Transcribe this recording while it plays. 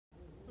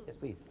Yes,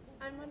 please.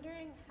 I'm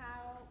wondering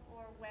how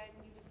or when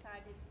you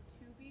decided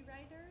to be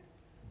writers,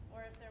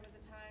 or if there was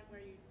a time where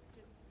you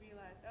just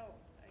realized, oh,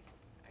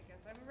 I guess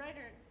I'm a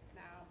writer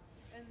now,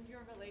 and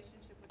your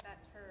relationship with that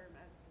term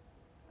as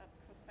a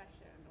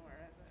profession or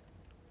as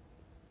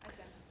an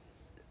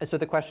identity. So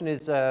the question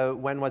is,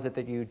 when was it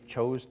that you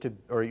chose to,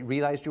 or you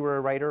realized you were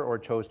a writer, or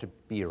chose to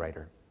be a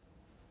writer?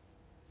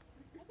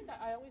 I think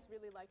I always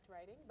really liked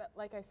writing, but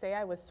like I say,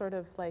 I was sort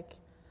of like,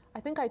 I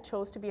think I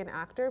chose to be an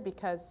actor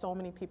because so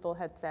many people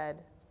had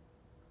said,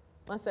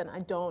 listen, I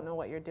don't know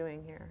what you're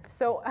doing here.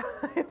 So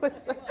it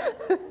was,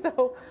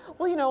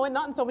 well, you know, and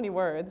not in so many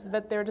words,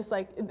 but they're just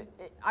like,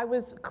 I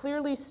was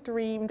clearly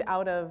streamed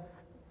out of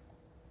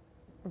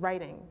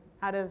writing,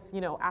 out of, you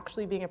know,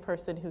 actually being a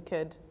person who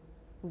could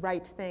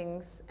write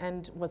things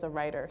and was a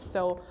writer.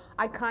 So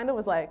I kind of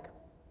was like,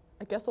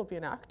 I guess I'll be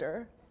an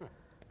actor.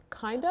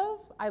 Kind of.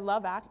 I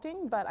love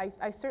acting, but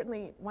I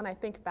certainly, when I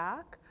think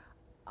back,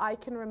 I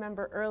can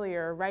remember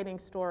earlier writing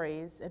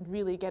stories and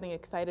really getting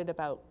excited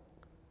about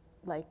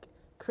like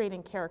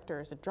creating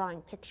characters and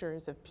drawing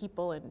pictures of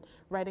people and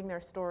writing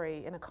their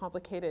story in a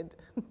complicated,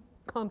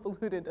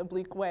 convoluted,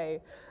 oblique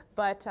way.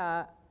 But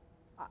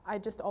I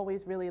just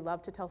always really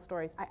loved to tell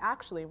stories. I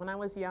actually, when I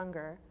was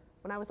younger,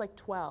 when I was like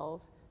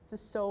 12, this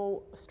is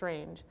so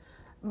strange,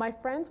 my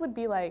friends would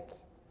be like,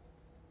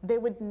 they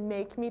would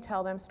make me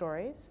tell them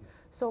stories.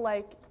 So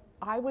like,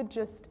 I would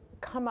just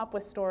come up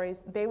with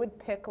stories. They would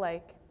pick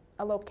like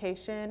a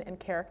location and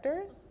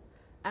characters,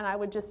 and I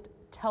would just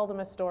tell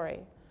them a story.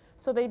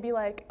 So they'd be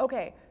like,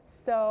 okay,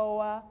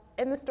 so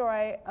in the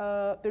story,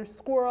 there's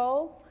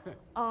squirrels,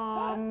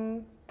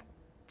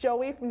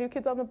 Joey from New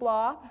Kids on the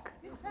Block,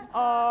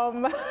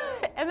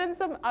 and then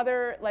some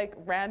other like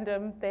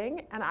random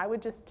thing, and I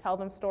would just tell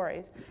them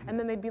stories. And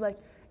then they'd be like,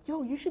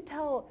 yo, you should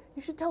tell,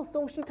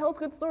 so she tells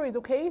good stories,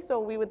 okay? So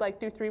we would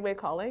like do three-way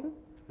calling,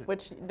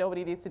 which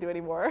nobody needs to do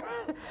anymore.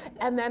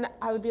 And then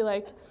I would be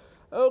like,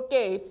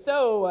 okay,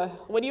 so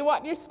what do you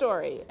want in your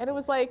story? And it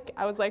was like,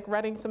 I was like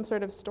running some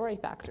sort of story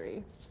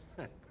factory.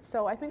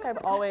 So I think I've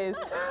always,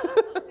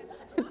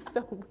 it's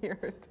so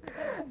weird.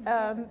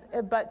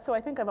 But so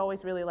I think I've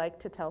always really liked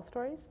to tell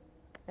stories.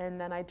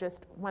 And then I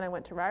just, when I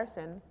went to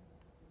Ryerson,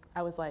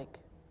 I was like,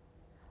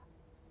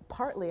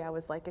 partly I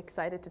was like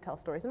excited to tell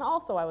stories. And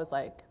also I was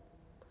like,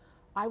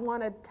 I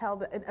want to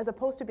tell, as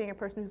opposed to being a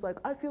person who's like,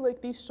 I feel like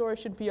these stories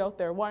should be out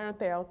there. Why aren't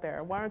they out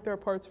there? Why aren't there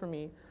parts for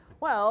me?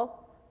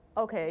 Well,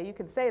 okay, you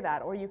can say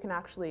that, or you can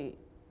actually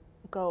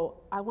go,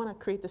 I want to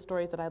create the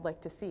stories that I'd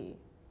like to see,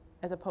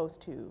 as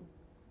opposed to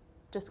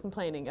just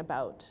complaining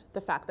about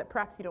the fact that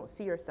perhaps you don't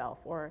see yourself,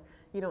 or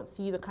you don't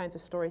see the kinds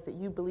of stories that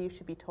you believe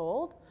should be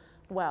told.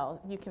 Well,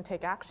 you can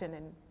take action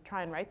and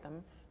try and write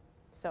them.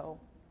 So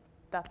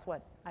that's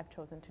what I've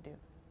chosen to do.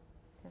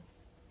 Yeah.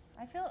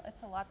 I feel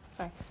it's a lot,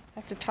 sorry, I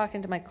have to talk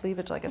into my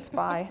cleavage like a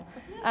spy.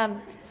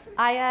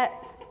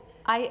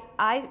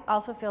 I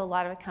also feel a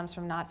lot of it comes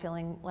from not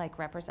feeling like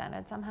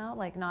represented somehow,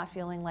 like not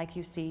feeling like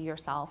you see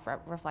yourself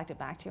reflected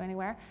back to you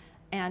anywhere.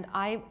 And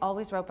I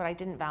always wrote, but I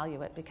didn't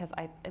value it because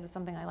it was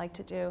something I liked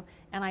to do.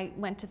 And I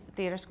went to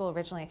theater school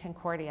originally at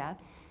Concordia,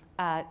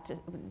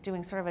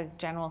 doing sort of a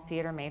general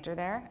theater major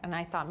there. And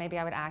I thought maybe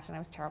I would act, and I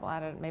was terrible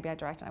at it. Maybe I'd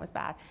direct, and I was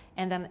bad.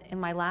 And then in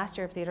my last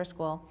year of theater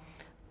school,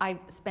 I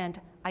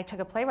took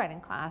a playwriting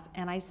class,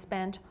 and I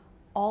spent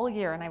all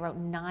year, and I wrote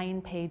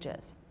 9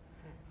 pages.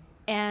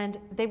 And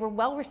they were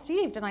well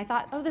received, and I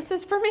thought, oh, this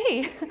is for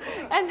me.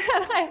 And then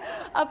I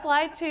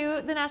applied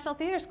to the National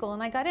Theatre School,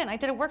 and I got in. I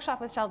did a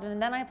workshop with Sheldon,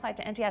 and then I applied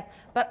to NTS.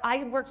 But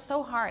I worked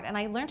so hard, and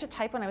I learned to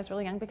type when I was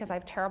really young because I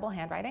have terrible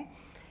handwriting.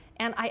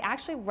 And I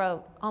actually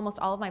wrote almost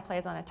all of my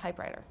plays on a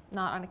typewriter,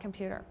 not on a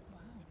computer.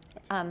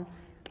 A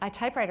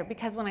typewriter,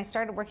 because when I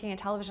started working in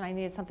television, I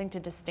needed something to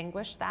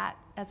distinguish that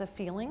as a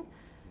feeling.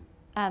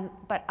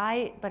 But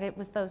it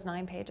was those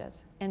 9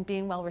 pages, and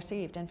being well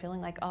received, and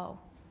feeling like, oh.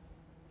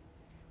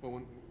 Well,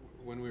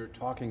 when we were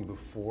talking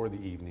before the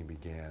evening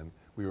began,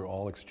 we were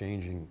all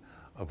exchanging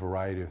a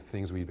variety of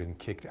things we'd been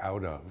kicked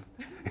out of.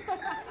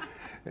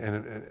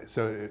 And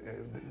so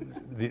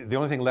the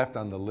only thing left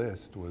on the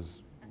list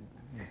was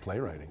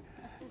playwriting.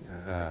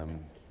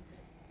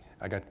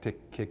 I got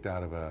kicked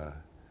out of a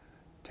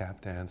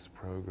tap dance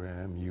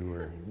program. You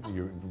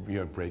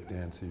had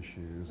breakdance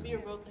issues. We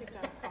were both kicked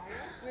out of choir.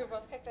 We were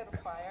both kicked out of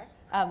choir.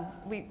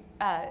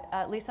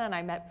 Lisa and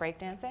I met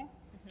breakdancing.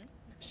 Mm-hmm.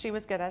 She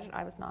was good at it.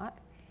 I was not.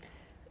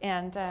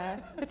 And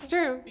it's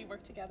true. We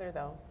worked together,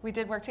 though. We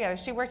did work together.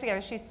 She worked together.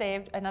 She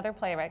saved another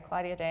playwright,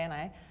 Claudia Day, and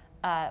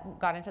I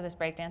got into this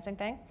breakdancing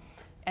thing.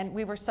 And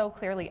we were so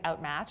clearly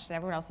outmatched, and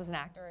everyone else was an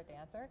actor or a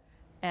dancer.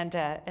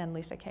 And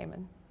Lisa came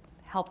and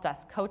helped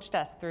us, coached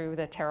us through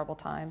the terrible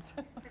times.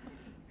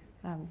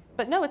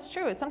 But no, it's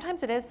true.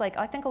 Sometimes it is like,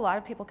 I think a lot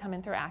of people come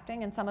in through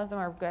acting, and some of them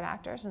are good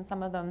actors, and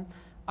some of them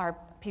are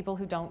people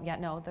who don't yet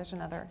know there's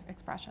another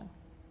expression.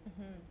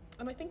 Mm-hmm.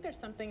 And I think there's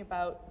something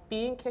about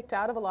being kicked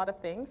out of a lot of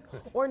things,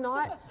 or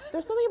not.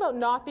 There's something about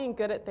not being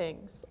good at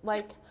things.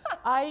 Like,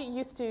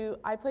 I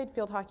played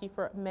field hockey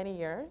for many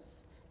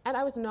years, and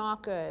I was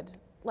not good.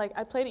 Like,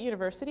 I played at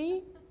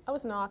university, I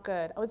was not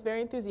good. I was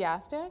very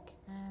enthusiastic,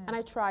 and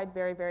I tried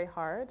very, very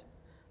hard,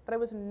 but I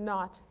was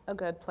not a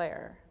good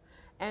player.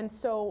 And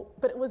so,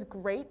 but it was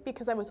great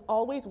because I was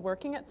always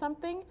working at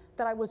something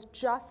that I was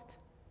just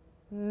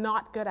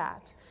not good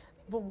at.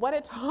 But what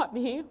it taught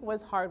me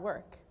was hard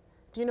work.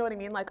 Do you know what I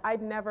mean? Like,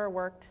 I'd never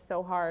worked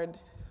so hard,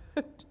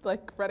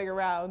 like running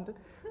around,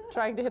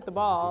 trying to hit the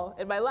ball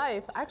in my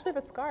life. I actually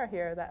have a scar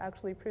here that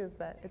actually proves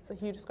that it's a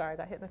huge scar. I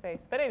got hit in the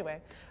face. But anyway,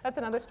 that's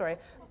another story.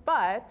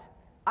 But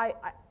I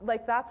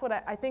like, that's what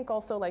I think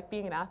also, like,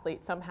 being an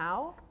athlete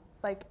somehow,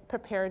 like,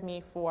 prepared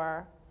me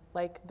for,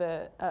 like,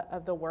 the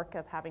work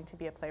of having to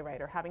be a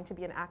playwright or having to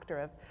be an actor,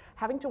 of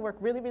having to work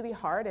really, really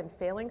hard and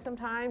failing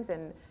sometimes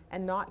and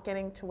not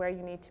getting to where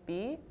you need to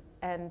be,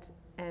 and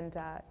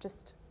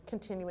just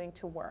continuing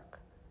to work.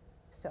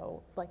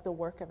 So, like, the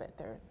work of it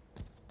there,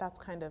 that's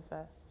kind of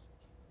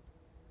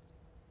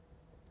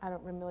I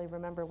don't really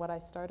remember what I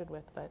started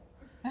with, but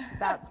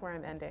that's where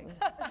I'm ending.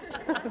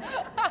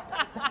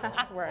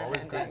 That's where I'm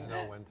ending. Always good to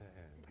know when to end.